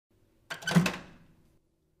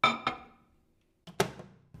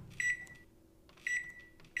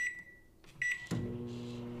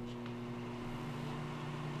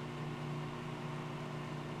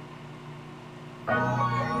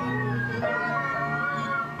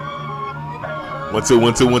1 2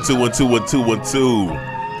 1 2 1 2 1 2 1 2 1 2.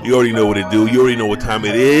 You already know what to do. You already know what time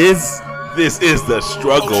it is. This is the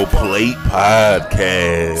Struggle Plate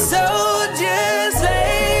Podcast. So just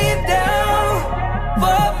lay down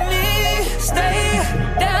for me, stay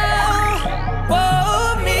down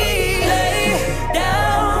for me, lay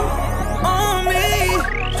down on me,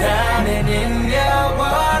 drowning in your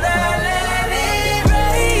water, let it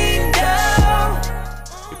rain down.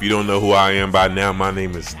 If you don't know who I am by now, my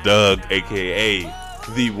name is Doug, aka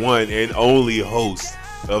the one and only host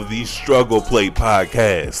of the Struggle Plate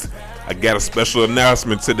Podcast. I got a special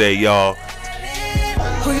announcement today, y'all.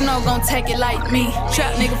 Who you know gon' take it like me?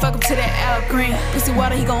 Trap nigga, fuck him to that Al Green. Pussy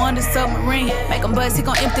water, he gon' under submarine. Make him buzz, he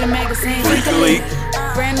gon' empty the magazine. Freak the leak.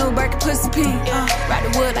 Brand new Birkin pussy pink. Ride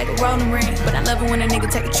the wood like a rolling ring. But I love it when a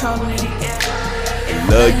nigga take control of me.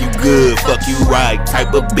 Love you good, fuck you right.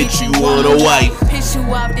 Type of bitch you wanna wipe. Piss you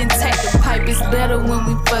off, then take the pipe. It's better when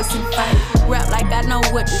we fuss and fight. Rap like I know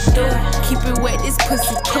what to do. Keep it wet, this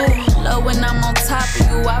pussy cool. Low when I'm on top of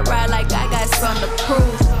you. I ride like I got something to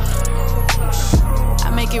prove. I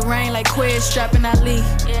make it rain like Quez strapping Ali.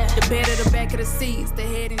 The bed of the back of the seats. The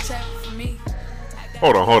head in traffic for me.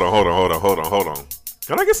 Hold on.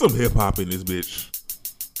 Can I get some hip hop in this bitch?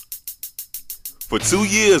 For 2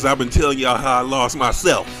 years, I've been telling y'all how I lost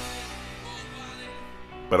myself.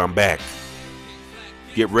 But I'm back.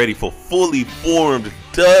 Get ready for fully formed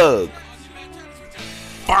Doug.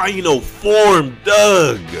 Final formed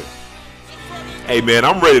Doug. Hey, man,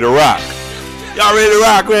 I'm ready to rock. Y'all ready to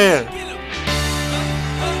rock, man?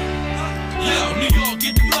 Yo, New York,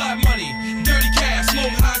 get the blood money. Dirty cash,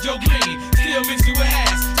 smoke hydro green. Still mixed it with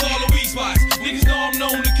ass. All the weed spots. Niggas know I'm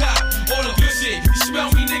known to cop. All the good shit. You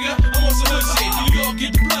smell me, nigga? I'm on some hood shit. New York,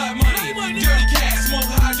 get the blood money. Dirty cash, smoke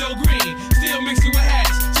hydro green. Still mixed it with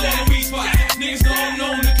ass. All the weed spots. Niggas know I'm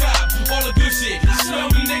known to cop. All the good shit. You smell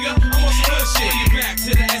me, nigga? I'm on some hood shit. Get back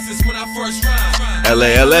to the essence when I first rhyme.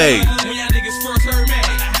 LA. When y'all niggas first heard me,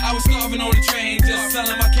 I was starving on the train, just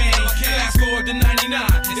selling my cane. Fast forward to 99,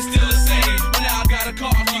 it's still the same. But now I got a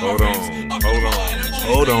car.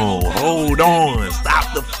 Hold on.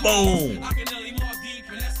 Stop the phone.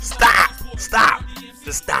 Stop.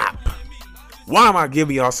 Just stop. Why am I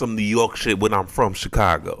giving y'all some New York shit when I'm from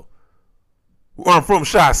Chicago? When I'm from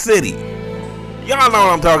Shaw City? Y'all know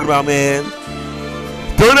what I'm talking about, man.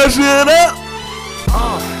 Turn that shit up.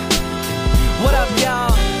 What up,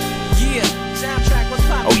 y'all? Yeah, soundtrack, what's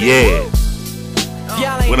poppin'? Oh, yeah.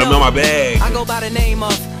 Y'all ain't When I'm know, in my bag, I go by the name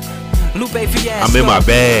of Lupe Fiasco. I'm in my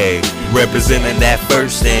bag, representing that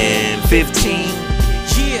first and 15.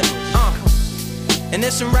 Yeah, and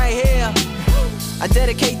this one right here, I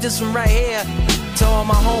dedicate this one right here to all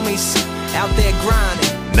my homies out there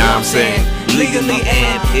grinding. Now I'm saying legally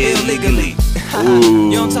and illegally.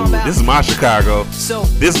 Ooh, You know what I'm talking about? this is my Chicago. So,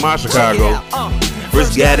 This is my check it Chicago. out.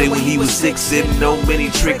 First got it when he was 6, didn't know many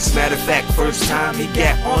tricks. Matter of fact, first time he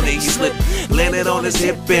got on it, he slipped. Landed on his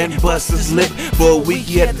hip and bust his lip. For a week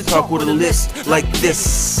he had to talk with a list like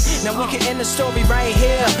this. Now we can end the story right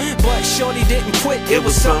here, but Shorty didn't quit. It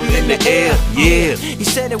was something in the air, yeah. He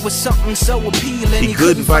said it was something so appealing. He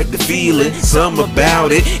couldn't fight the feeling, something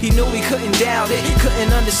about it. He knew he couldn't doubt it,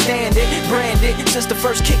 couldn't understand it. Branded since the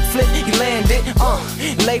first kick flip, he landed.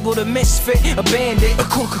 Labeled a misfit, a bandit.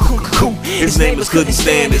 His neighbors couldn't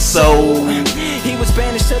stand it, so he was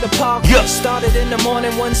banished to the park. Yeah. Started in the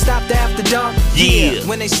morning, one stopped after dark. Yeah.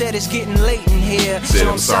 When they said it's getting late in here, Said,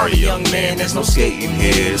 so I'm sorry, young man, there's no skating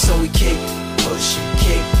here. So we kick, push,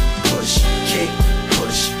 kick, push, kick,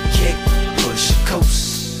 push, kick, push,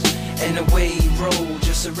 coast. And away he rolled,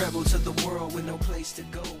 just a rebel to the world with no place to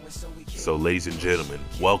go. And so we kick. So, ladies and gentlemen,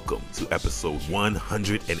 welcome to episode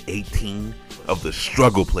 118 of the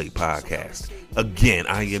Struggle Plate Podcast. Again,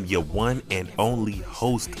 I am your one and only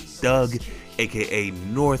host, Doug, aka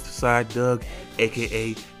Northside Doug,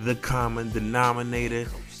 aka the common denominator,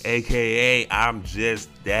 aka I'm just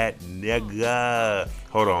that nigga.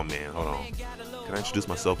 Hold on, man. Hold on. Can I introduce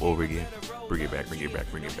myself over again? Bring it back.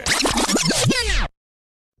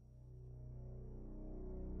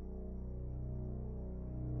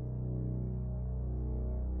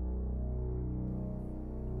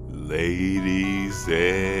 Ladies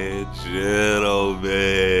and gentlemen,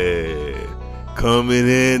 coming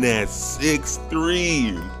in at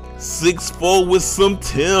 6'3", 6'4" with some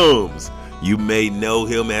Timbs. You may know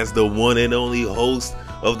him as the one and only host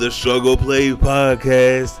of the Struggle Plate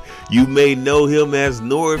Podcast. You may know him as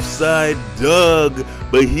Northside Doug,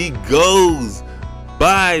 but he goes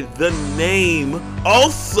by the name,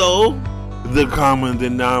 also the common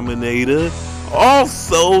denominator,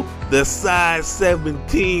 also the size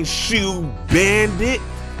 17 shoe bandit,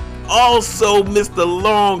 Also, Mr.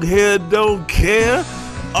 Long Hair Don't Care.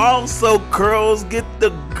 Also, Curls Get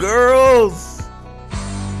the Girls.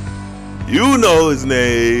 You know his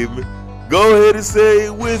name. Go ahead and say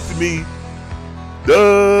it with me.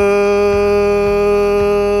 Doug.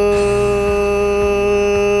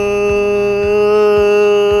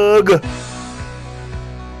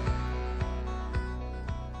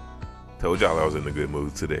 Told y'all I was in a good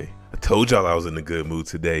mood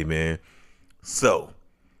today. Man. So,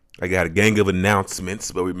 I got a gang of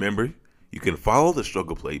announcements, but remember, you can follow the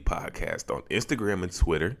Struggle Play Podcast on Instagram and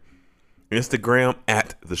Twitter. Instagram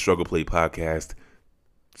at the Struggle Play Podcast.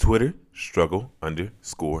 Twitter,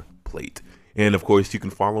 struggle_plate. And of course, you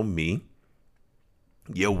can follow me,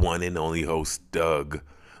 your one and only host, Doug,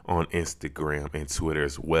 on Instagram and Twitter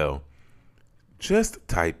as well. Just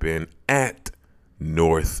type in at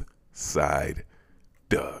Northside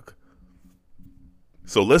Doug.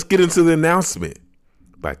 So let's get into the announcement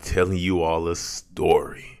by telling you all a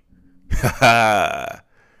story.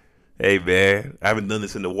 Hey man, I haven't done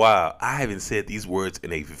this in a while. I haven't said these words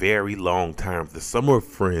in a very long time. The summer of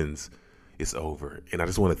friends is over, and I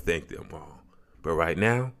just want to thank them all. But right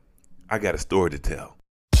now, I got a story to tell.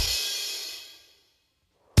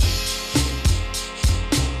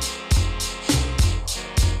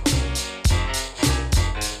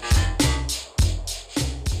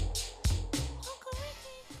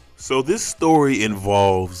 So this story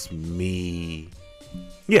involves me.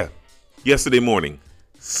 Yesterday morning.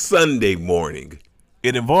 Sunday morning.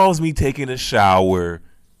 It involves me taking a shower.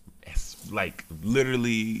 It's like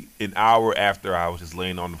literally an hour after I was just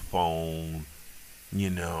laying on the phone,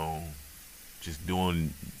 just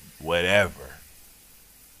doing whatever.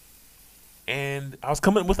 And I was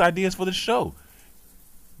coming up with ideas for the show.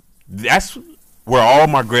 That's where all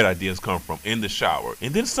my great ideas come from, in the shower.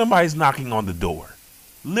 And then somebody's knocking on the door.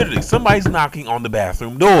 Literally, somebody's knocking on the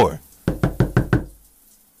bathroom door.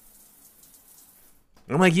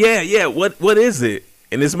 I'm like, yeah, what is it?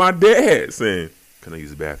 And it's my dad saying, can I use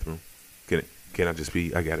the bathroom? Can I just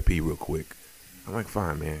pee? I gotta pee real quick. I'm like,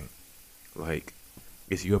 fine, man. Like,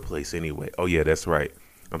 it's your place anyway. Oh, yeah, that's right.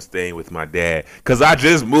 I'm staying with my dad. Because I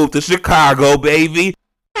just moved to Chicago, baby.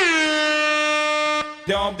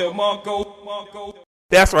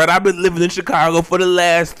 That's right. I've been living in Chicago for the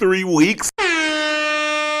last 3 weeks.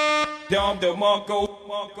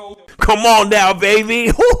 Come on now,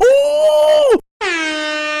 baby.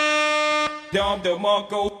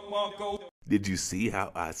 Did you see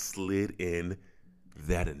how I slid in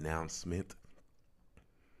that announcement?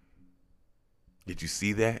 Did you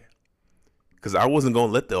see that? Because I wasn't going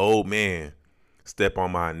to let the old man step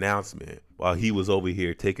on my announcement while he was over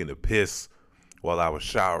here taking a piss while I was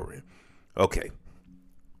showering. Okay.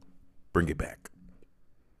 Bring it back.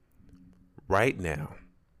 Right now,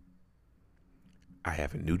 I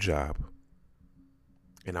have a new job,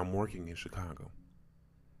 and I'm working in Chicago.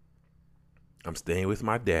 I'm staying with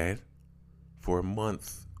my dad for a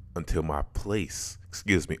month until my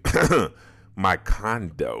my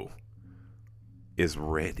condo is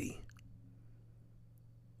ready.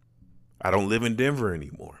 I don't live in Denver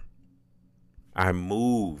anymore. I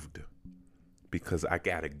moved because I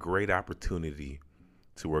got a great opportunity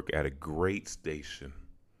to work at a great station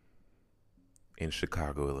in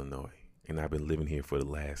Chicago, Illinois. And I've been living here for the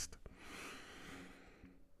last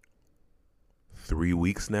 3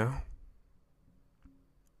 weeks now.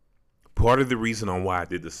 Part of the reason on why I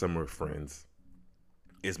did the Summer of Friends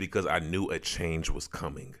is because I knew a change was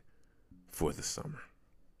coming for the summer.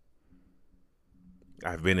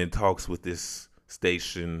 I've been in talks with this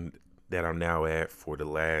station that I'm now at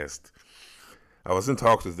I was in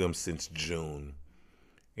talks with them since June,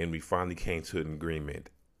 and we finally came to an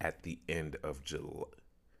agreement at the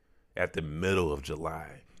middle of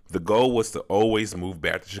July. The goal was to always move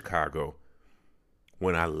back to Chicago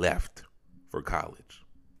when I left for college.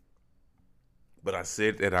 But I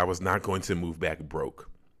said that I was not going to move back broke.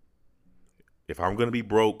 If I'm going to be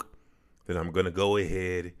broke, then I'm going to go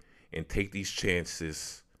ahead and take these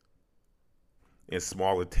chances in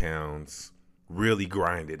smaller towns, really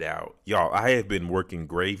grind it out. Y'all, I have been working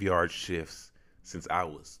graveyard shifts since I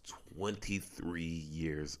was 23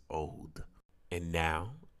 years old. And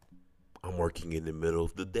now I'm working in the middle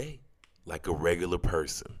of the day like a regular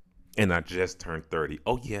person. And I just turned 30.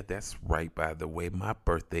 Oh, yeah, that's right. By the way, my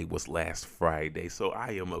birthday was last Friday, so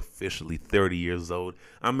I am officially 30 years old.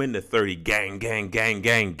 I'm in the 30 gang.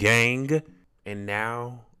 And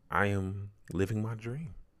now I am living my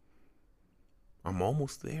dream. I'm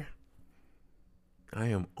almost there. I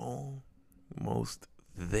am almost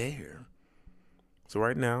there. So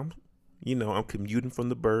right now, I'm commuting from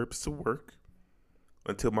the burbs to work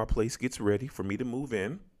until my place gets ready for me to move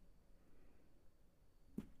in.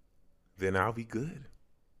 then I'll be good.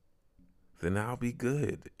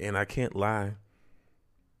 And I can't lie,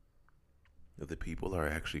 the people are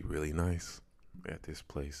actually really nice at this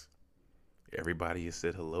place. Everybody has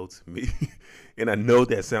said hello to me. And I know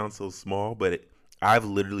that sounds so small, but I've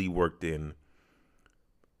literally worked in,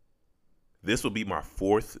 this will be my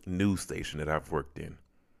 4th news station that I've worked in.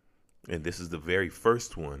 And this is the very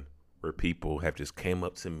first one where people have just came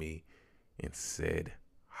up to me and said,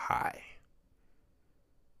 hi.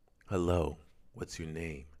 Hello, what's your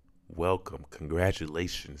name? Welcome,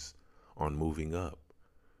 congratulations on moving up.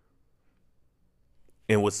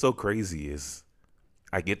 And what's so crazy is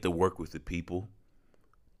I get to work with the people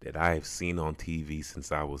that I have seen on TV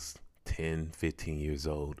since I was 10, 15 years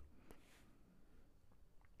old.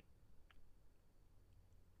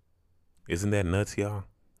 Isn't that nuts, y'all?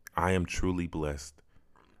 I am truly blessed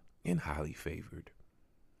and highly favored.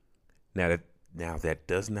 Now that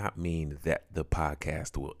does not mean that the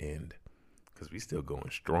podcast will end, because we still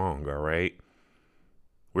going strong, all right?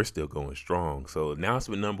 We're still going strong. So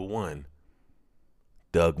announcement number 1,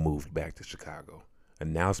 Doug moved back to Chicago.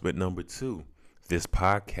 Announcement number 2, this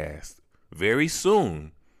podcast very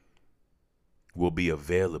soon will be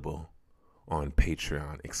available on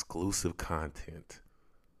Patreon. Exclusive content.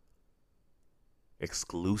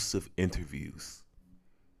 Exclusive interviews.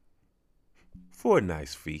 For a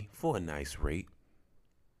nice fee. For a nice rate.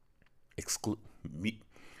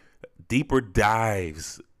 Deeper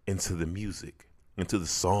dives into the music. Into the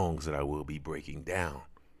songs that I will be breaking down.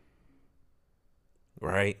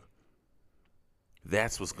 Right?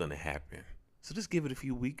 That's what's going to happen. So just give it a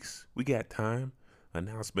few weeks. We got time.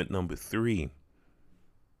 Announcement number 3.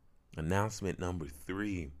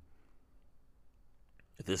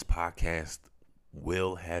 This podcast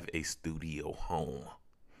will have a studio home.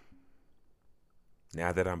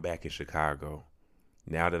 Now that I'm back in Chicago,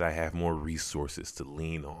 now that I have more resources to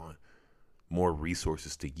lean on, more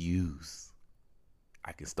resources to use,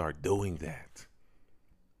 I can start doing that.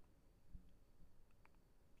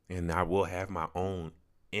 And I will have my own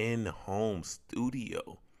in-home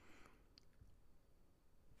studio.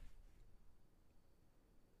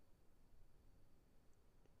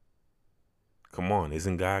 Come on,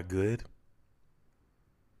 isn't God good?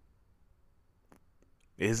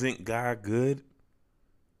 Isn't God good?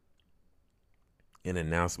 And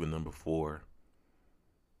announcement number 4.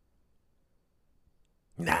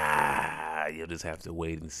 Nah, you'll just have to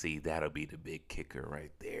wait and see. That'll be the big kicker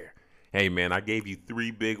right there. Hey, man, I gave you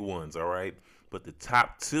 3 big ones, all right? But the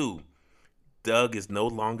top 2, Doug is no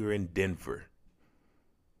longer in Denver.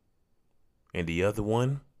 And the other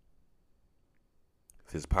one,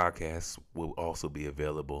 this podcast will also be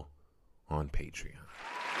available on Patreon.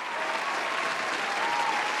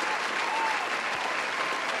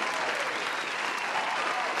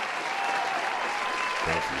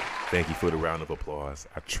 Thank you for the round of applause.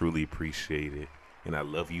 I truly appreciate it. And I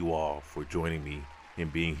love you all for joining me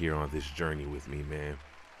and being here on this journey with me, man.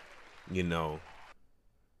 You know,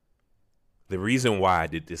 the reason why I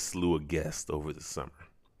did this slew of guests over the summer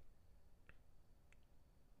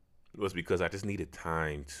was because I just needed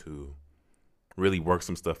time to really work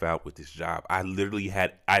some stuff out with this job. I literally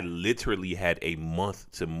had a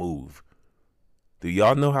month to move. Do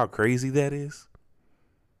y'all know how crazy that is?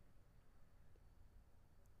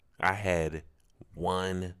 I had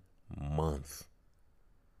 1 month.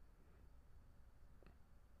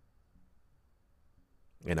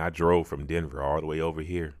 And I drove from Denver all the way over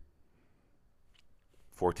here.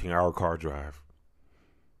 14-hour car drive.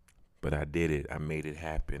 But I did it. I made it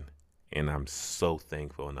happen. And I'm so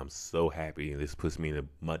thankful and I'm so happy. And this puts me in a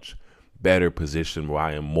much better position where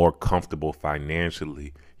I am more comfortable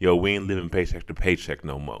financially. Yo, we ain't living paycheck to paycheck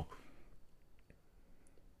no more.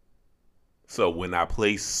 So when I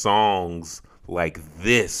play songs like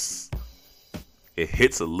this, it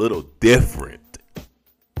hits a little different.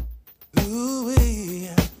 Ooh-wee.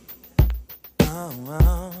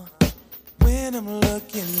 When I'm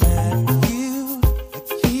looking at you, I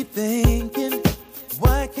keep thinking,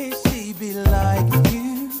 why can't she be like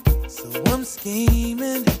you? So I'm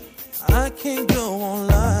scheming, I can't go on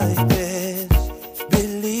like this,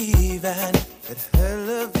 believing that her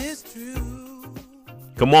love is true.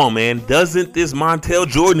 Come on, man. Doesn't this Montel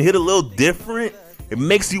Jordan hit a little different? It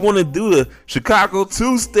makes you want to do the Chicago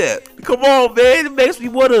two-step. Come on, man. It makes me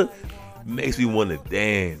want to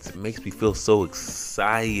dance. It makes me feel so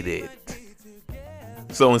excited.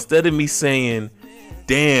 So instead of me saying,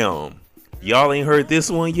 damn, y'all ain't heard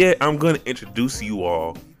this one yet, I'm going to introduce you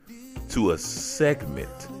all to a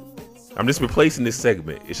segment. I'm just replacing this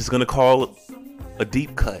segment. It's just going to call it a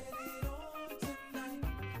deep cut.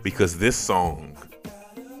 Because this song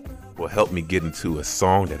will help me get into a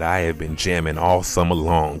song that I have been jamming all summer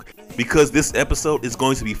long. Because this episode is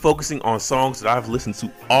going to be focusing on songs that I've listened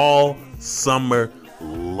to all summer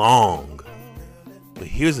long. But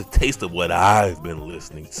here's a taste of what I've been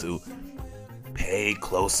listening to. Pay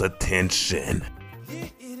close attention.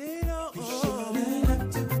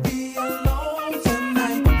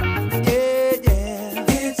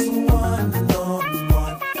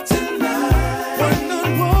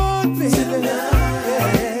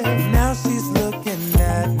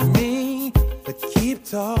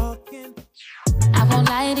 Talking. I won't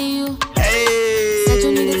lie to you. Hey. Said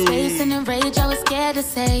you needed space and rage. I was scared to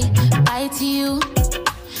say bye to you.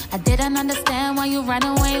 I didn't understand why you ran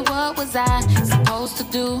away. What was I supposed to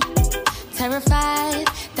do? Terrified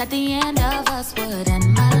that the end of us would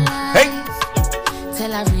end my life.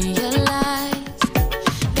 Till I realized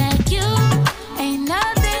that you ain't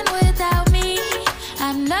nothing without me.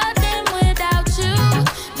 I'm nothing without you.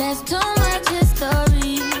 There's too much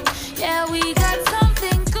history. Yeah, we got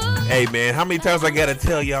something good. Hey, man, how many times I gotta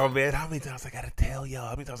tell y'all, man? How many times I gotta tell y'all?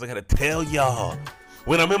 How many times I gotta tell y'all?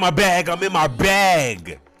 When I'm in my bag, I'm in my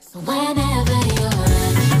bag. So whenever you're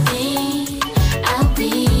ready, I'll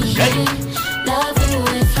be here. Love you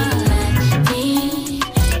if you let me.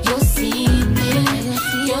 You'll see me.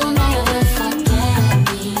 You'll never forget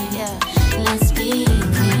me. Yeah. Let's be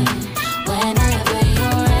clean. Whenever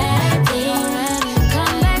you're ready,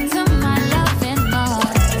 come back to my loving more.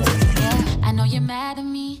 Yeah. I know you're mad at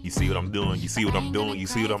me. You see what I'm doing? You see what I'm doing? You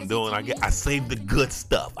see what I'm doing? I saved the good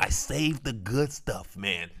stuff. I saved the good stuff,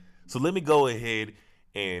 man. So let me go ahead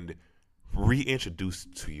and reintroduce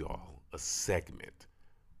to y'all a segment.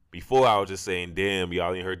 Before I was just saying, damn,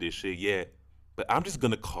 y'all ain't heard this shit yet. But I'm just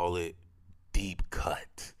going to call it Deep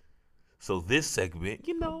Cut. So this segment,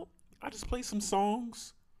 I just play some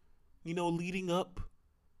songs, leading up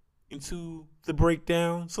into the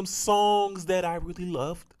breakdown. Some songs that I really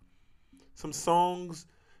loved. Some songs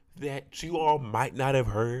that you all might not have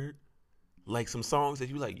heard. Like some songs that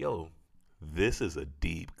you like, yo, this is a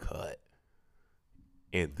deep cut.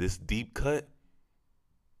 And this deep cut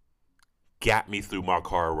got me through my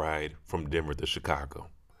car ride from Denver to Chicago.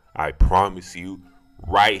 I promise you,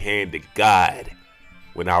 right hand to God,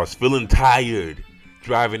 when I was feeling tired,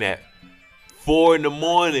 driving at 4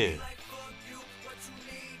 a.m,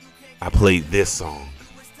 I played this song,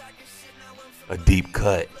 a deep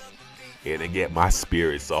cut, and it got my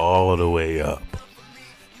spirits all the way up.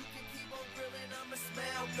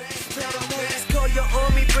 Call your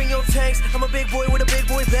army, bring your tanks. I'm a big boy with a big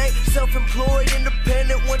boy bank. Self-employed,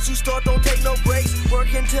 independent. Once you start, don't take no breaks.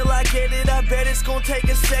 Work until I get it. I bet it's gonna take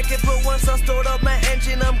a second, but once I start up my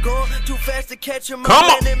engine, I'm gone. Too fast to catch him.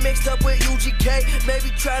 And it mixed up with UGK. Maybe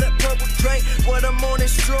try that purple drink. What I'm on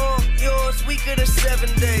is strong. Yours weaker than 7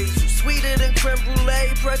 days. Sweeter than creme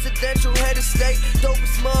brulee. Presidential head of state.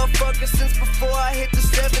 Dopest motherfucker since before I hit the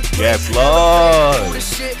 7th. Yes, Lord.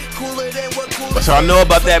 What y'all know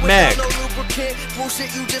about that Mac?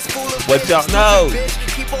 What y'all know?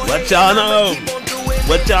 What y'all know?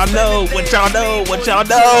 What y'all know? What y'all know? What y'all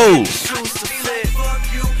know?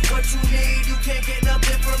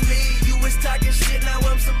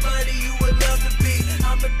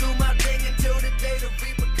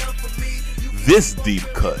 This deep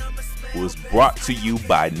cut was brought to you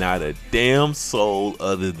by not a damn soul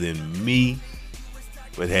other than me.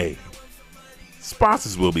 But hey,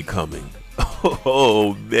 sponsors will be coming.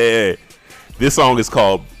 Oh, man. This song is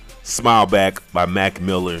called Smile Back by Mac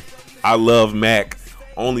Miller. I love Mac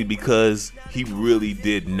only because he really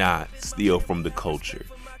did not steal from the culture.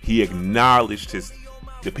 He acknowledged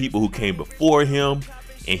the people who came before him,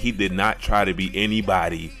 and he did not try to be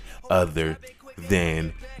anybody other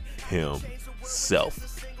than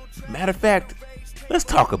himself. Matter of fact, let's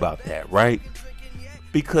talk about that, right?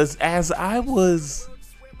 Because as I was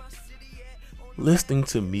listening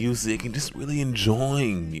to music and just really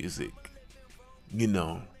enjoying music,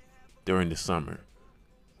 during the summer,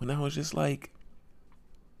 when I was just like,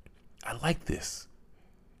 I like this.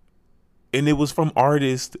 And it was from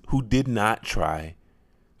artists who did not try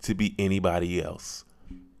to be anybody else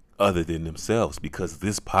other than themselves, because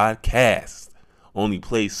this podcast only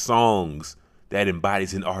plays songs that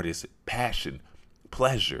embodies an artist's passion,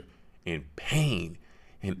 pleasure, and pain.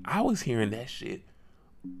 And I was hearing that shit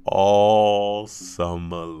all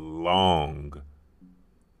summer long.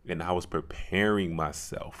 And I was preparing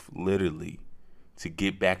myself, literally, to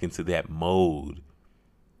get back into that mode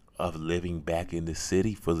of living back in the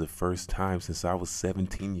city for the first time since I was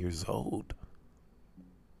 17 years old.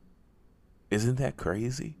 Isn't that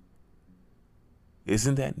crazy?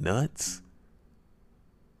 Isn't that nuts?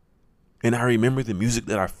 And I remember the music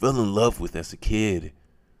that I fell in love with as a kid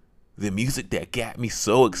the music that got me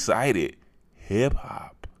so excited, hip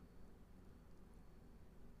hop.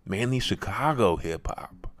 Mainly Chicago hip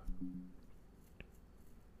hop.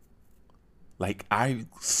 Like, I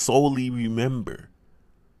solely remember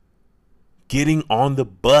getting on the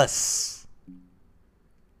bus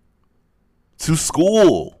to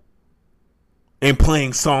school and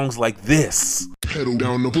playing songs like this. Pedal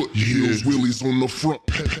down the foot, heels, wheelies on the front.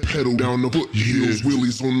 Pedal down the foot, heels,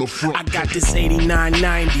 wheelies on the front. I got this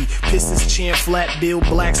 8990 Pistons chant flat bill,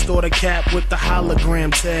 black starter cap with the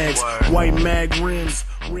hologram tags, white mag rims,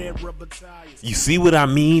 red rubber tires. You see what I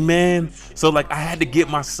mean, man? So like, I had to get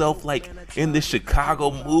myself like in the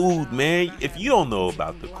Chicago mood, man. If you don't know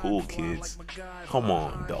about the Cool Kids, come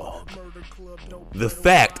on, dog. The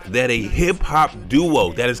fact that a hip-hop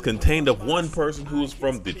duo that is contained of one person who is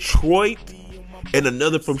from Detroit and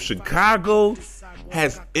another from Chicago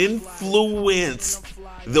has influenced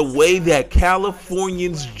the way that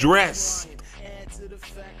Californians dress.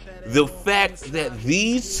 The fact that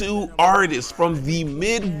these two artists from the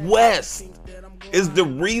Midwest is the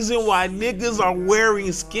reason why niggas are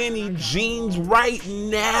wearing skinny jeans right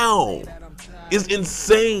now is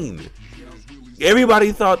insane.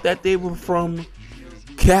 Everybody thought that they were from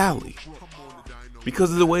Cali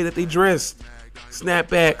because of the way that they dressed.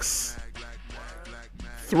 Snapbacks,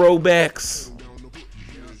 throwbacks,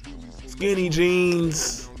 skinny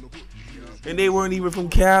jeans, and they weren't even from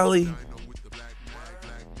Cali.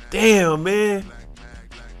 Damn, man.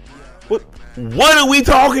 What are we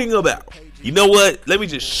talking about? You know what? Let me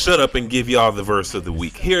just shut up and give y'all the verse of the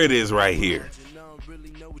week. Here it is right here.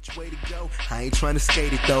 I ain't trying to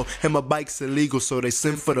skate it though, and my bike's illegal, so they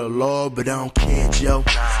send for the law, but I don't care, Joe.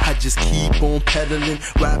 I just keep on pedaling,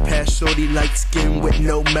 ride past shorty light skin with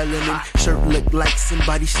no melanin. Shirt look like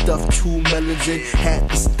somebody stuffed 2 melons in. Had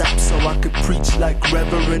to stop so I could preach like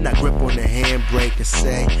Reverend. I grip on the handbrake and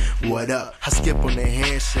say, what up? I skip on the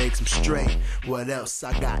handshakes, I'm straight. What else?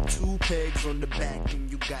 I got 2 pegs on the back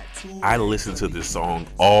and you got 2. I listened to this song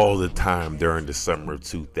all the time during the summer of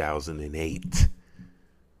 2008.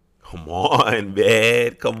 Come on,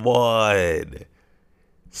 man. Come on.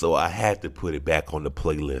 So I had to put it back on the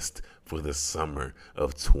playlist for the summer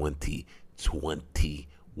of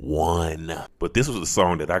 2021. But this was a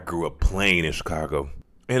song that I grew up playing in Chicago.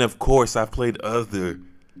 And of course, I played other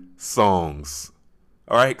songs.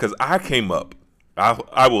 All right, because I came up.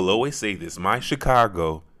 I will always say this. My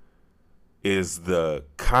Chicago is the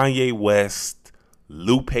Kanye West,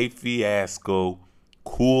 Lupe Fiasco,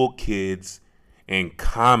 Cool Kids, and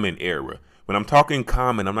Common era. When I'm talking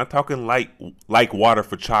Common, I'm not talking like Water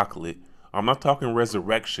for Chocolate. I'm not talking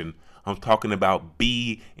Resurrection. I'm talking about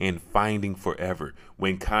B and Finding Forever.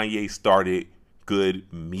 When Kanye started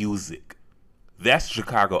good music. That's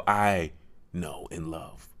Chicago I know and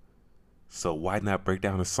love. So why not break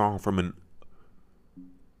down a song from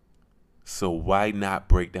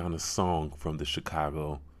the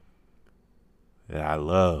Chicago that I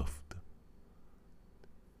loved?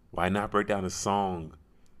 Why not break down a song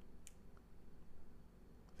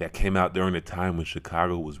that came out during the time when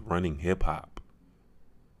Chicago was running hip hop?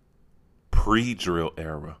 Pre-drill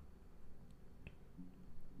era.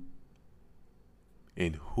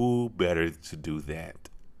 And who better to do that?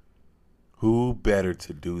 Who better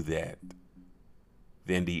to do that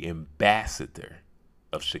than the ambassador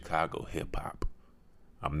of Chicago hip hop?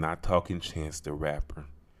 I'm not talking Chance the Rapper.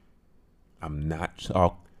 I'm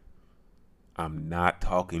not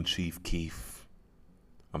talking Chief Keef.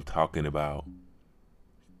 I'm talking about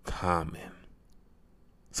Common.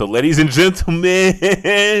 So, ladies and gentlemen,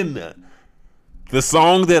 the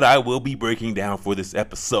song that I will be breaking down for this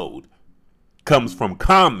episode comes from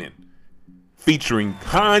Common, featuring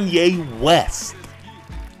Kanye West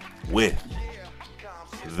with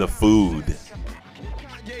The Food.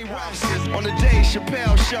 On the Dave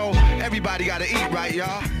Chappelle show, everybody gotta eat, right,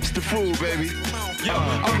 y'all? It's the food, baby. Yo,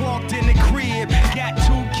 I walked in the crib, got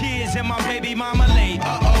 2 kids and my baby mama late.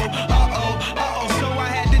 So I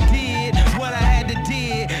had to did what I had to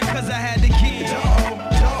did, cause I had the kids.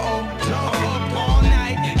 All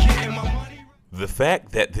night, getting my money. The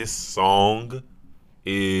fact that this song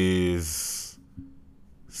is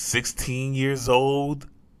 16 years old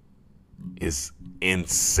is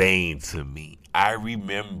insane to me. I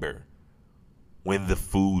remember when The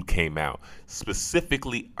Food came out.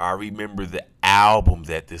 Specifically, I remember the album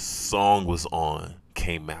that this song was on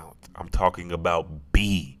came out. I'm talking about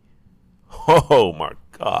B. Oh my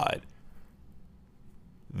God.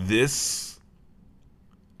 This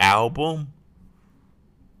album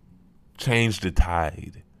changed the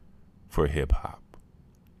tide for hip hop.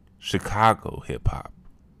 Chicago hip hop,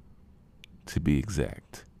 to be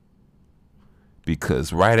exact.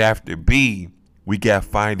 Because right after B, we got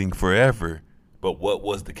Finding Forever. But what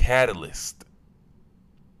was the catalyst?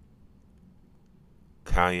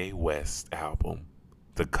 Kanye West's album,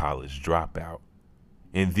 The College Dropout.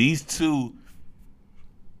 And these two,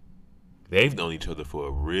 they've known each other for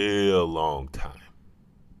a real long time.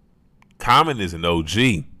 Common is an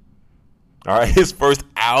OG. All right, his first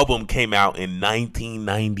album came out in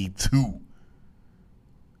 1992.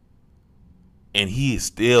 And he is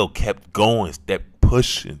still kept going, kept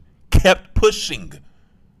pushing.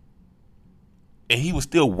 And he was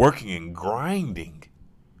still working and grinding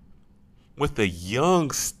with a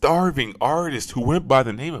young, starving artist who went by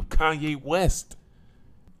the name of Kanye West.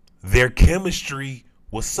 Their chemistry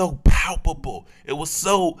was so palpable. It was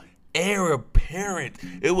so heir apparent.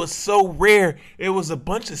 It was so rare. It was a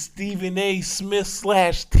bunch of Stephen A. Smith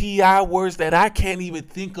 / T.I. words that I can't even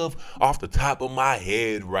think of off the top of my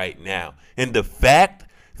head right now. And the fact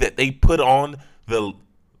that they put on the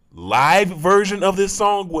live version of this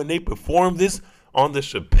song when they performed this on the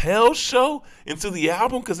Chappelle Show into the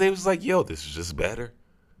album, because they was like, yo, this is just better.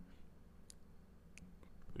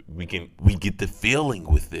 We get the feeling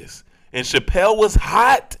with this. And Chappelle was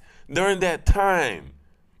hot during that time.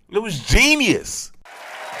 It was genius.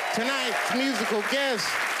 Tonight's musical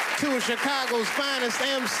guests, two of Chicago's finest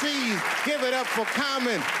MCs. Give it up for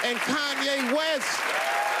Common and Kanye West.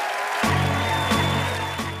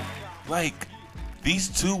 Like, these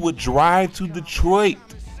two would drive to Detroit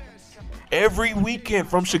every weekend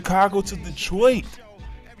from Chicago to Detroit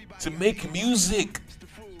to make music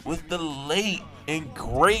with the late and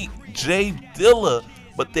great Jay Dilla,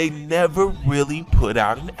 but they never really put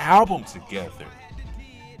out an album together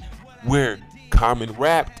where Common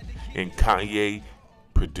rapped and Kanye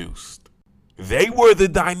produced. They were the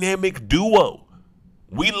dynamic duo.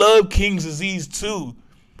 We love King's Disease too,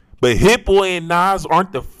 but Hit Boy and Nas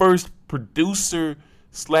aren't the first producer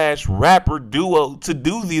 / rapper duo to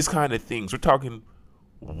do these kind of things. We're talking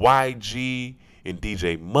YG and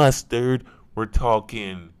DJ Mustard. We're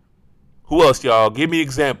talking, who else, y'all? Give me an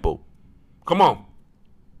example. Come on.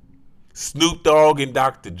 Snoop Dogg and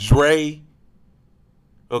Dr. Dre.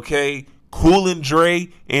 Okay. Cool and Dre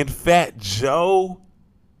and Fat Joe.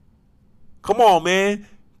 Come on, man.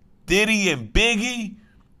 Diddy and Biggie.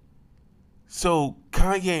 So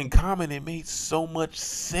Kanye and Common, it made so much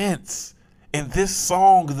sense. And this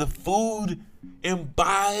song, The Food,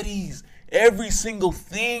 embodies every single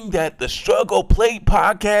thing that the Struggle Plate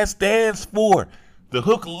podcast stands for. The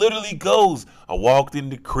hook literally goes, I walked in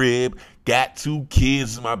the crib, got 2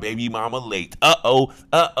 kids, my baby mama late.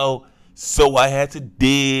 Uh-oh. So I had to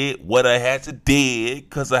did what I had to did,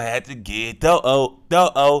 cause I had to get dough.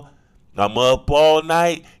 I'm up all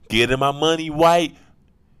night, getting my money white.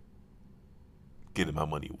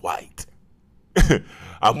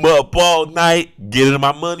 I'm up all night, getting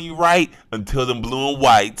my money right until them blue and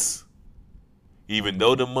whites. Even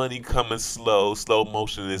though the money coming slow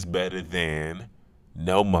motion is better than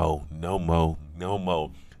no mo.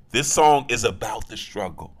 This song is about the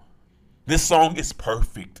struggle. This song is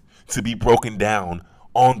perfect to be broken down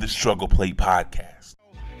on the Struggle Plate podcast.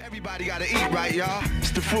 Everybody gotta eat, right, y'all?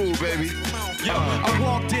 It's the food, baby. Yo, I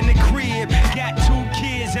walked in the crib, got 2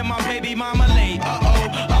 kids and my baby mama late.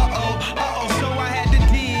 Uh-oh. So I had to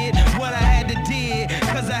did what I had to did,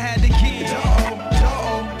 cause I had the kids.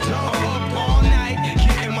 All night,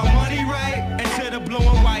 getting my money right until the blue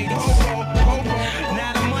and white.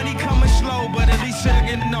 Now the money coming slow, but at least I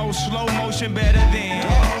can know slow motion better than.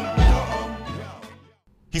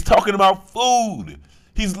 He's talking about food.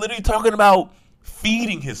 He's literally talking about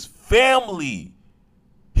feeding his family.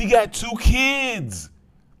 He got 2 kids.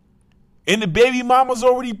 And the baby mama's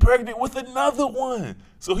already pregnant with another one.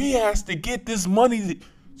 So he has to get this money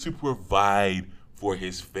to provide for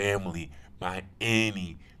his family by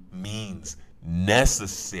any means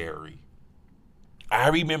necessary. I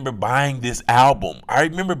remember buying this album. I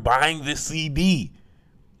remember buying this CD.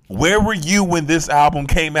 Where were you when this album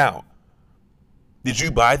came out? Did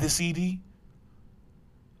you buy the CD?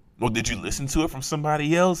 Or did you listen to it from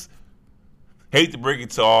somebody else? Hate to break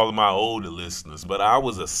it to all of my older listeners, but I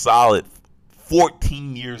was a solid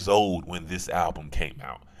 14 years old when this album came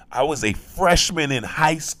out. I was a freshman in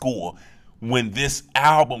high school when this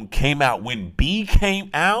album came out. When B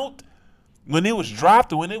came out, when it was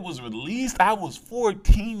dropped, when it was released, I was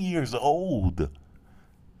 14 years old.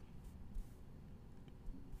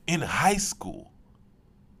 In high school.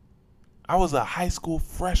 I was a high school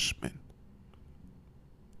freshman.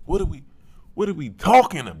 What are we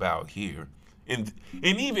talking about here? And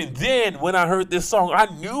even then, when I heard this song, I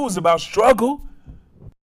knew it was about struggle.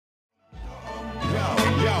 Yo,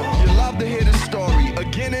 you love to hear the story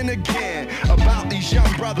again and again about these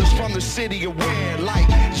young brothers from the city aware. Like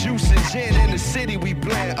juice and gin in the city we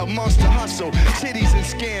blend. Amongst the hustle, titties and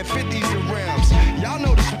scan, 50s and rims. Y'all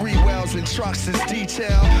know the spree wells and trucks is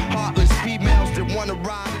detail. Heartless females that wanna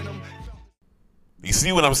ride in them. You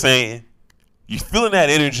see what I'm saying? You feeling that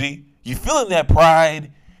energy? You feeling that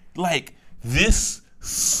pride? Like, this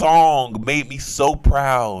song made me so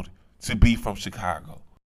proud to be from Chicago.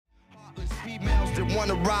 Heartless females that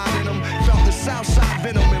wanna ride in them. Felt the south side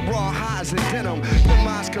venom and raw highs and denim. The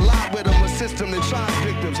minds collide with them, a system that tries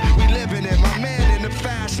victims. We living in, my man in the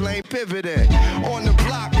fast lane pivoting. On the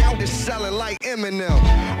block, out just selling like Eminem.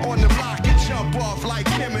 On the block, you jump off like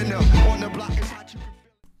Eminem. On the block, it's hot.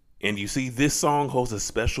 And you see, this song holds a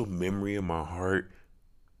special memory in my heart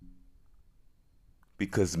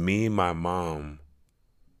because me and my mom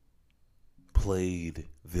played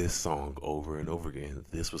this song over and over again.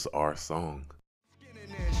 This was our song.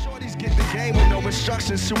 Shorties get the game with no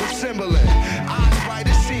instructions to assemble it. Eyes bright,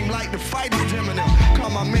 it seem like the fight is dimming him. Call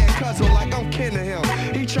my man cousin like I'm kin to him.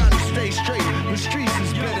 He trying to stay straight, the streets is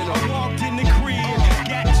spinning him. I walked in the crib,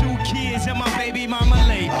 got 2 kids and my baby mama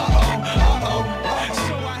late. So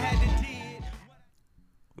I had to did.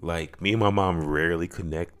 Like, me and my mom rarely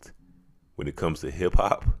connect when it comes to hip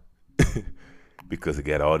hop because it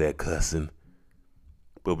got all that cussing.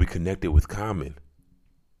 But we connected with Common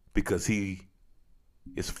because he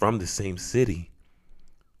is from the same city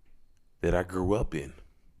that I grew up in.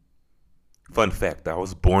 Fun fact, I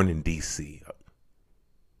was born in D.C.,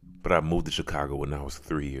 but I moved to Chicago when I was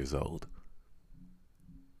 3 years old.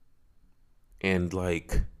 And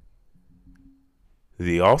like,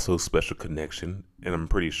 the also special connection, and I'm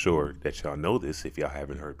pretty sure that y'all know this if y'all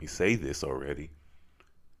haven't heard me say this already,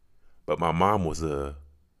 but my mom was a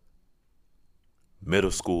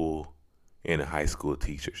middle school and a high school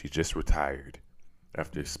teacher. She just retired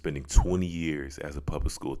after spending 20 years as a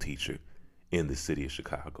public school teacher in the city of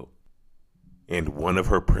Chicago. And one of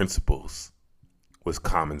her principals was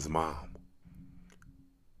Common's mom.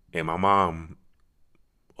 And my mom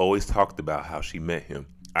always talked about how she met him.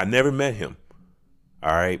 I never met him.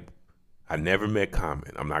 All right? I never met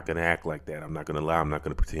Common. I'm not going to act like that. I'm not going to lie. I'm not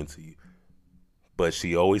going to pretend to you. But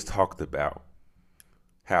she always talked about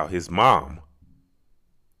how his mom,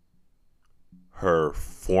 her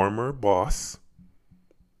former boss,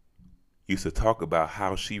 used to talk about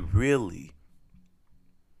how she really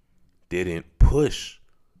didn't push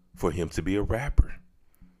for him to be a rapper.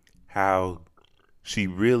 How she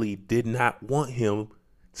really did not want him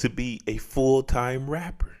to be a full-time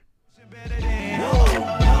rapper. Good in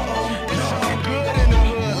the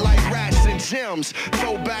hood like rats and gems,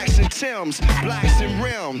 throwbacks and Timbs, blacks and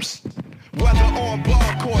rims. Whether on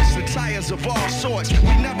ball courts, the tires of all sorts,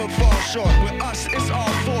 we never fall short. With us, it's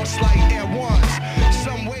all force like Air Ones.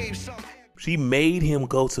 Some waves, some. She made him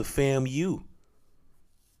go to FAMU.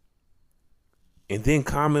 And then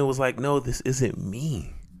Common was like, no, this isn't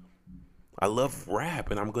me. I love rap,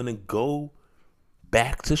 and I'm going to go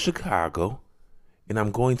back to Chicago, and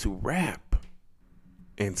I'm going to rap.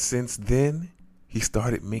 And since then, he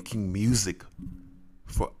started making music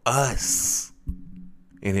for us.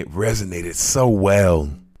 And it resonated so well.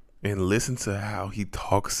 And listen to how he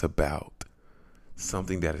talks about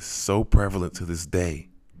something that is so prevalent to this day.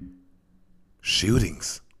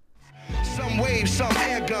 Shootings. Some waves, some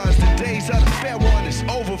air guns. The days of the fair one is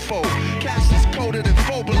over, folk. Cast is colder than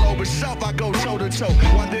four below. But self, I go toe to toe.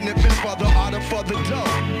 Wondering if it's for the art or for the dough.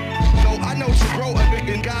 Though I know to grow a big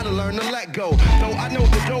and gotta learn to let go. Though I know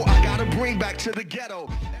the dough I gotta bring back to the ghetto.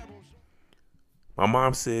 My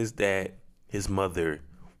mom says that his mother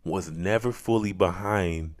was never fully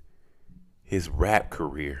behind his rap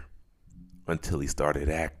career until he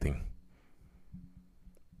started acting.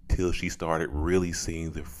 Till she started really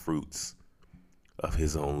seeing the fruits of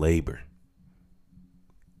his own labor.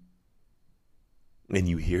 And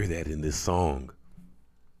you hear that in this song.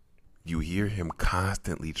 You hear him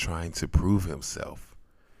constantly trying to prove himself.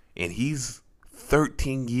 And he's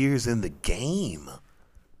 13 years in the game.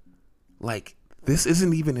 Like, this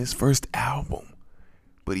isn't even his first album,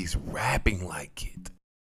 but he's rapping like it.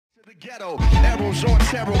 Ghetto, arrows on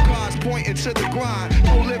tarot cards pointing to the grind.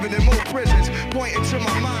 No living in more prisons, pointing to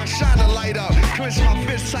my mind. Shine the light up, clench my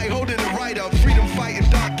fist tight, holding it right up. Freedom fighting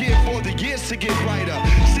dark gear for the years to get brighter.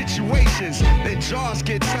 Situations and jaws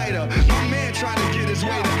get tighter. My man trying to get his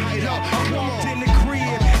way to hide up. I walked in the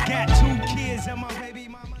crib, got 2 kids and my baby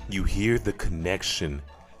mama. You hear the connection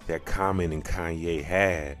that Common and Kanye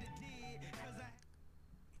had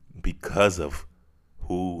because of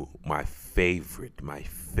who my favorite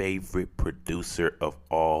producer of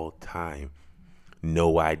all time,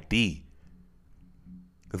 No ID,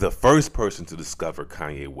 the first person to discover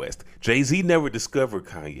Kanye West. Jay-Z never discovered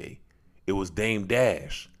Kanye. It was Dame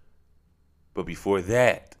Dash. But before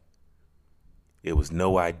that, it was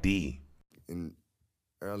No ID. In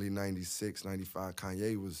early 96, 95,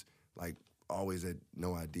 Kanye was like always at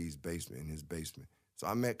No ID's basement, in his basement. So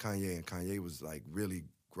I met Kanye, and Kanye was like really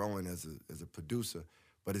growing as a producer,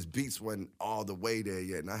 but his beats wasn't all the way there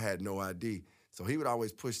yet, and I had No ID. So he would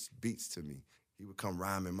always push beats to me. He would come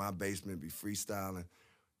rhyme in my basement, be freestyling,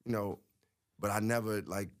 you know, but I never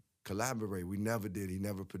like collaborate. We never did. He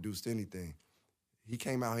never produced anything. He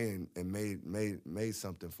came out here and made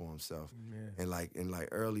something for himself. Yeah. And like in like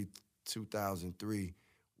early 2003,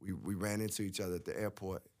 we ran into each other at the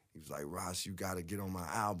airport. He was like, Ross, you gotta get on my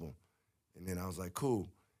album. And then I was like, cool.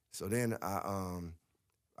 So then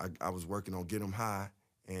I was working on Get 'Em High,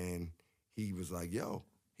 and he was like, yo,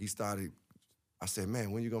 he started, I said,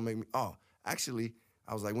 man, when you gonna make me, actually,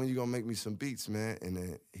 I was like, when you gonna make me some beats, man? And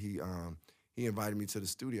then he invited me to the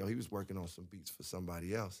studio. He was working on some beats for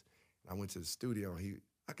somebody else. I went to the studio, and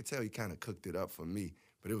I could tell he kind of cooked it up for me,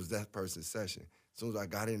 but it was that person's session. As soon as I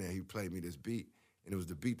got in there, he played me this beat, and it was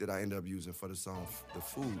the beat that I ended up using for the song The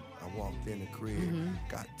Food. I walked in the crib,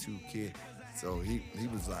 got 2 kids. So he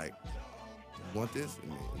was like, you want this?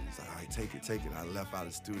 And he was like, all right, take it. I left out of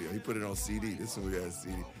the studio. He put it on CD. This one we had a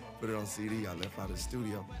CD. Put it on CD. I left out of the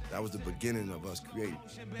studio. That was the beginning of us creating.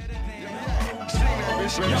 I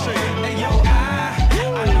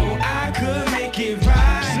know I could make it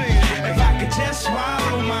right if I could just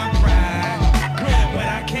swallow my pride. But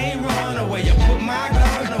I can't run away. You put my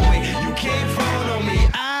guns away. You can't follow me.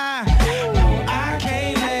 I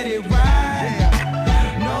can't let it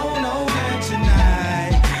ride. No, not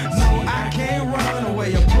tonight. No, I can't run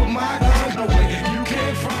away. You put my guns away. You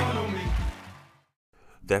can't follow me.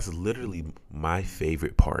 That's literally my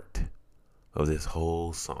favorite part of this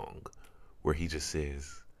whole song, where he just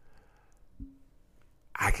says,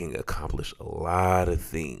 I can accomplish a lot of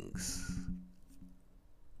things,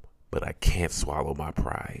 but I can't swallow my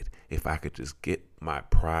pride. If I could just get my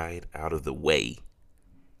pride out of the way,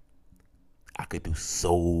 I could do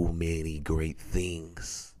so many great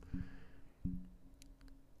things.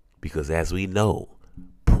 Because as we know,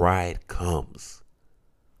 pride comes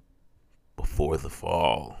before the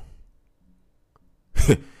fall.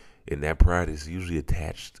 And that pride is usually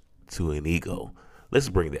attached to an ego. Let's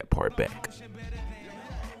bring that part back.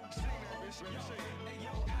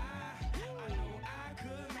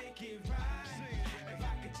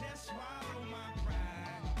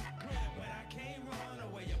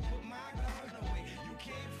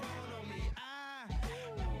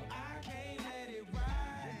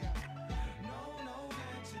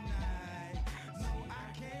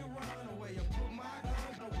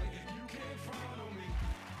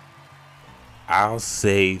 I'll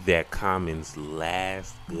say that Common's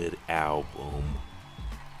last good album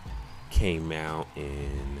came out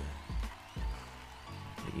in,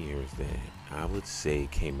 what year is that? I would say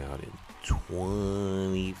it came out in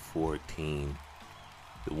 2014.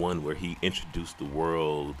 The one where he introduced the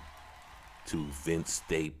world to Vince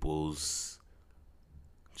Staples,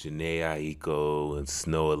 Jhené Aiko, and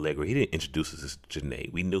Snow Allegra. He didn't introduce us to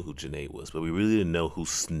Jhené. We knew who Jhené was, but we really didn't know who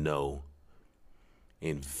Snow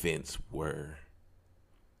and Vince were.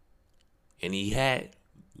 And he had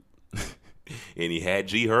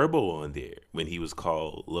G Herbo on there when he was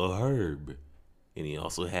called Lil Herb. And he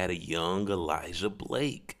also had a young Elijah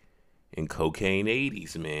Blake in Cocaine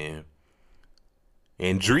 80s, man.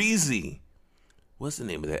 And Dreezy. What's the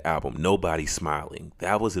name of that album? Nobody Smiling.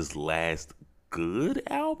 That was his last good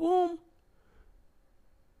album.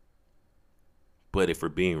 But if we're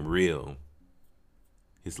being real,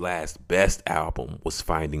 his last best album was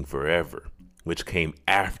Finding Forever, which came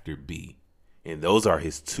after B. And those are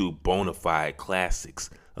his 2 bona fide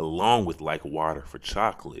classics, along with Like Water for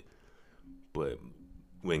Chocolate. But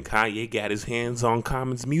when Kanye got his hands on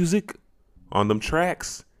Common's music, on them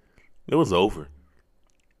tracks, it was over.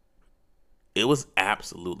 It was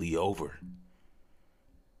absolutely over.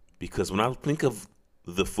 Because when I think of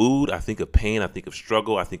The Food, I think of pain, I think of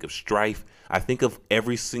struggle, I think of strife, I think of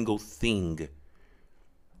every single thing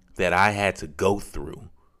that I had to go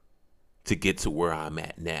through to get to where I'm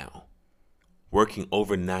at now. Working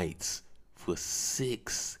overnights for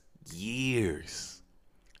 6 years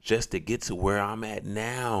just to get to where I'm at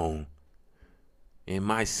now in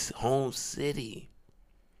my home city.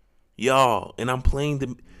 Y'all, and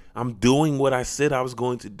I'm doing what I said I was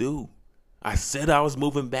going to do. I said I was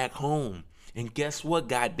moving back home. And guess what,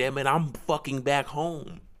 goddammit? I'm fucking back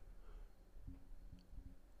home.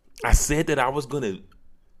 I said that I was going to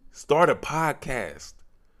start a podcast.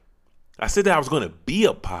 I said that I was going to be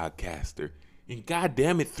a podcaster. And God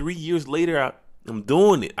damn it, 3 years later, I'm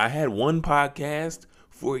doing it. I had one podcast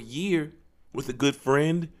for a year with a good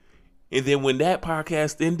friend. And then when that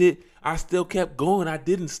podcast ended, I still kept going. I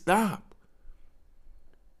didn't stop.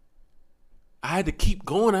 I had to keep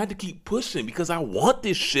going. I had to keep pushing because I want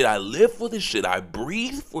this shit. I live for this shit. I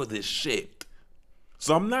breathe for this shit.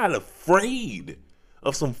 So I'm not afraid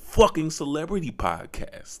of some fucking celebrity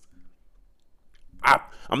podcast.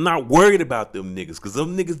 I'm not worried about them niggas because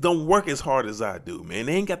them niggas don't work as hard as I do, man.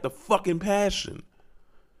 They ain't got the fucking passion.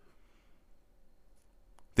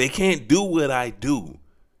 They can't do what I do.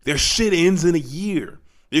 Their shit ends in a year.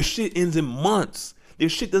 Their shit ends in months. Their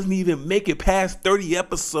shit doesn't even make it past 30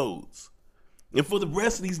 episodes. And for the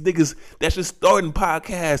rest of these niggas that's just starting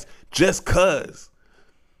podcasts just cuz.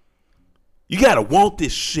 You gotta want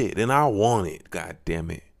this shit, and I want it, god damn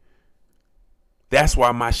it. That's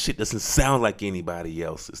why my shit doesn't sound like anybody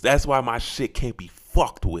else's. That's why my shit can't be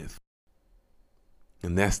fucked with.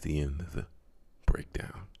 And that's the end of the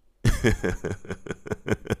breakdown.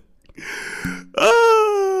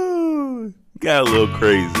 Oh, got a little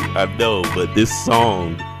crazy, I know, but this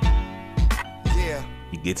song,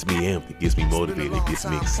 it gets me amped, it gets me motivated, it gets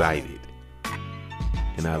me excited.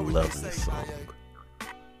 And I love this song.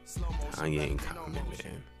 Kanye ain't coming,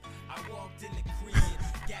 man.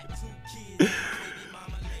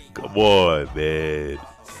 Come on, man.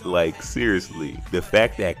 Like, seriously, the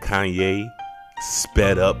fact that Kanye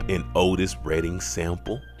sped up an Otis Redding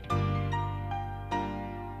sample.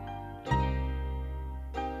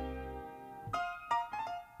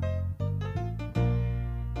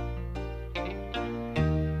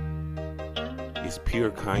 It's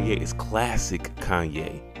pure Kanye. It's classic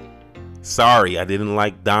Kanye. Sorry, I didn't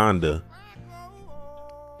like Donda.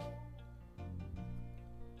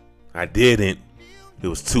 I didn't. It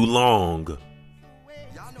was too long.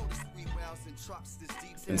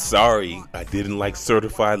 And sorry, I didn't like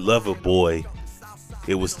Certified Lover Boy.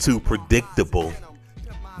 It was too predictable.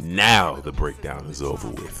 Now the breakdown is over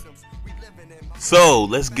with. So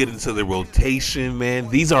let's get into the rotation, man.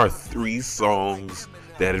 These are 3 songs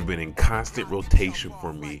that have been in constant rotation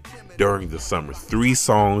for me during the summer. 3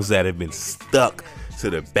 songs that have been stuck to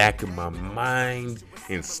the back of my mind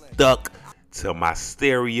and stuck to my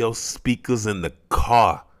stereo speakers in the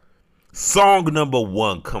car. Song number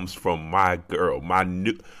 1 comes from my girl,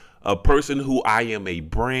 a person who I am a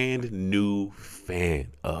brand new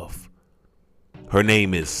fan of. Her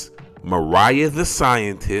name is Mariah the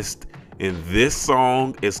Scientist, and this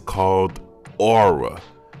song is called Aura.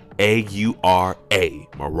 A-U-R-A.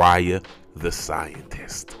 Mariah the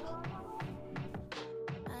Scientist.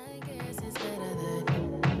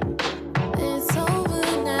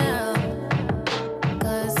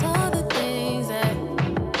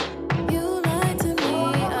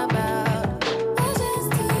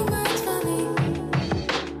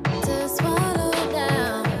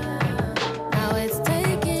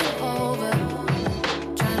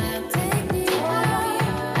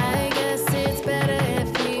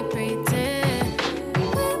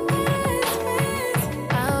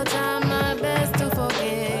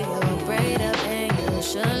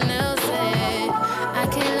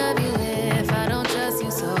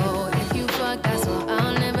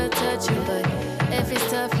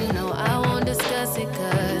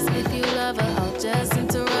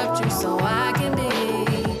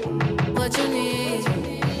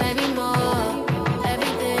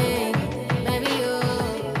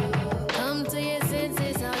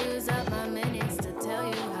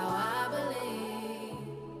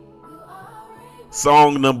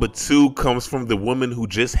 Song number 2 comes from the woman who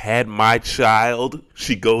just had my child.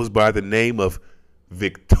 She goes by the name of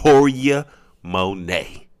Victoria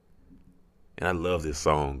Monet. And I love this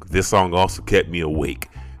song. This song also kept me awake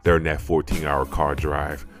during that 14-hour car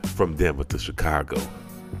drive from Denver to Chicago.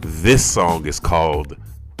 This song is called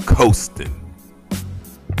Coastin'.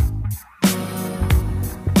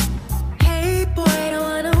 Hey boy, don't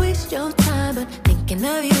wanna waste your time, but thinking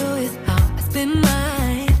of you is how I spend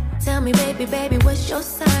mine. Tell me, baby, what's your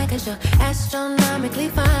sign? 'Cause you're astronomically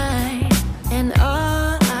fine. And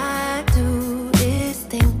all I do is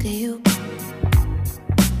think of you.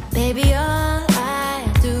 Baby, all I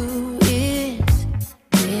do is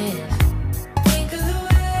think of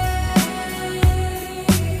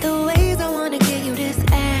the ways I wanna give you this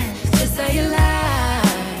ass. Just say you lie.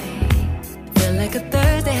 Feel like a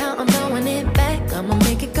Thursday, how I'm throwing it back. I'ma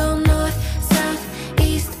make it go north, south,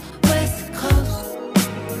 east, west coast.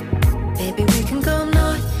 Baby, we can go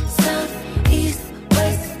north, south, east,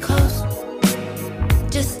 west coast.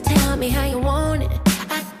 Just tell me how you want it.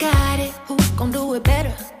 I got it. Who gon' do it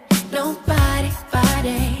better? Nobody,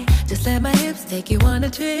 Friday. Just let my hips take you on a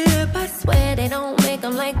trip. I swear they don't make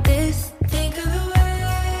them like this. Think of the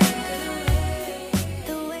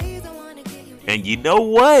ways I wanna get you. And you know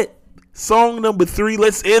what? Song number 3,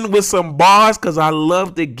 let's end with some bars because I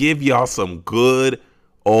love to give y'all some good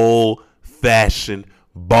old-fashioned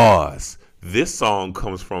bars. This song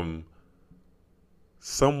comes from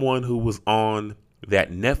someone who was on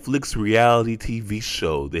that Netflix reality TV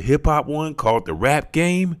show, the hip-hop one called The Rap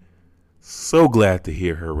Game. So glad to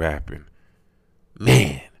hear her rapping.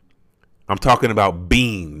 Man, I'm talking about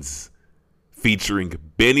Beans featuring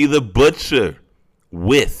Benny the Butcher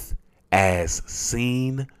with As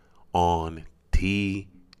Seen on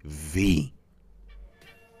TV.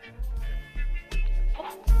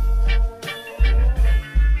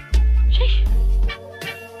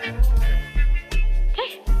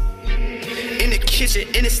 In the kitchen,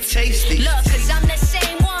 and it's tasty. Look, cause I'm the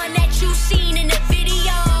same one that you seen in the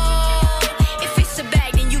video. If it's a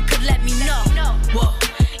bag, then you could let me know. Whoa,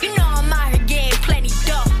 you know I'm out here getting plenty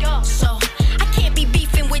dough. So I can't be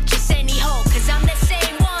beefing with just any hoe. Cause I'm the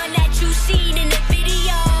same one that you seen in the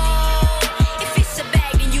video. If it's a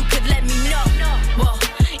bag, then you could let me know. Whoa,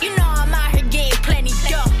 you know I'm out here getting plenty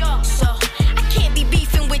dough. So I can't be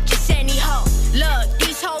beefing with just any hoe. Look,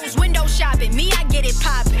 these hoes window shopping, me I get it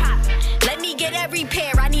poppin'. Let me get every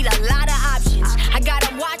pair, I need a lot of options. I got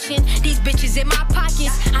them watching, these bitches in my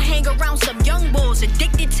pockets. I hang around some young bulls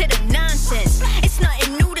addicted to the nonsense. It's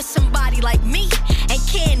nothing new to somebody like me. And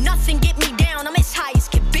can't nothing get me down, I'm as high as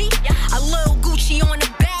can be. A little Gucci on the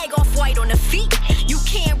bag, off-white on the feet. You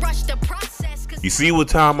can't rush the process. You see what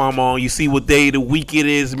time I'm on. You see what day of the week it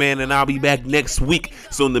is, man. And I'll be back next week.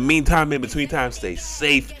 So in the meantime, in between time, stay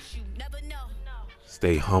safe.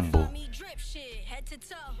 Stay humble.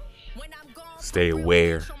 Stay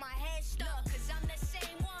aware.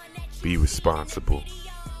 Be responsible.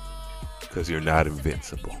 Because you're not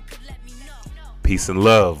invincible. Peace and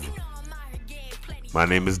love. My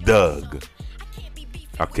name is Doug.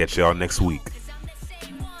 I'll catch y'all next week.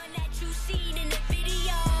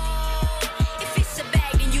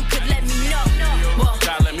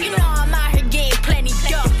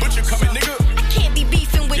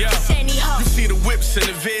 In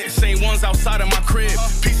the vid, same ones outside of my crib.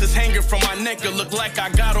 Pieces hanging from my neck, it look like I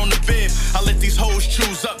got on the bed. I let these hoes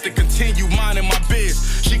choose up to continue minding my biz.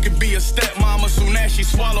 She could be a stepmama soon as she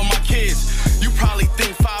swallow my kids. You probably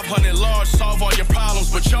think 500 large solve all your problems,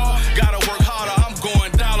 but y'all gotta work harder. I'm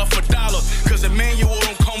going dollar for dollar, cause Emmanuel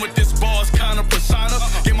don't come with this boss kind of persona.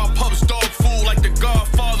 Get my pups dog food like the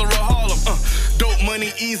Godfather of Harlem. Dope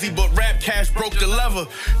money easy, but rap cash broke the lever.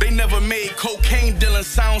 They never made cocaine dealing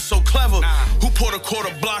sound so clever. Who put a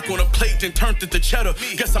quarter block on a plate and turned it to cheddar?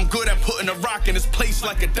 Guess I'm good at putting a rock in its place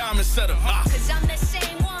like a diamond setter. Cause I'm the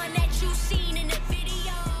same one that you see.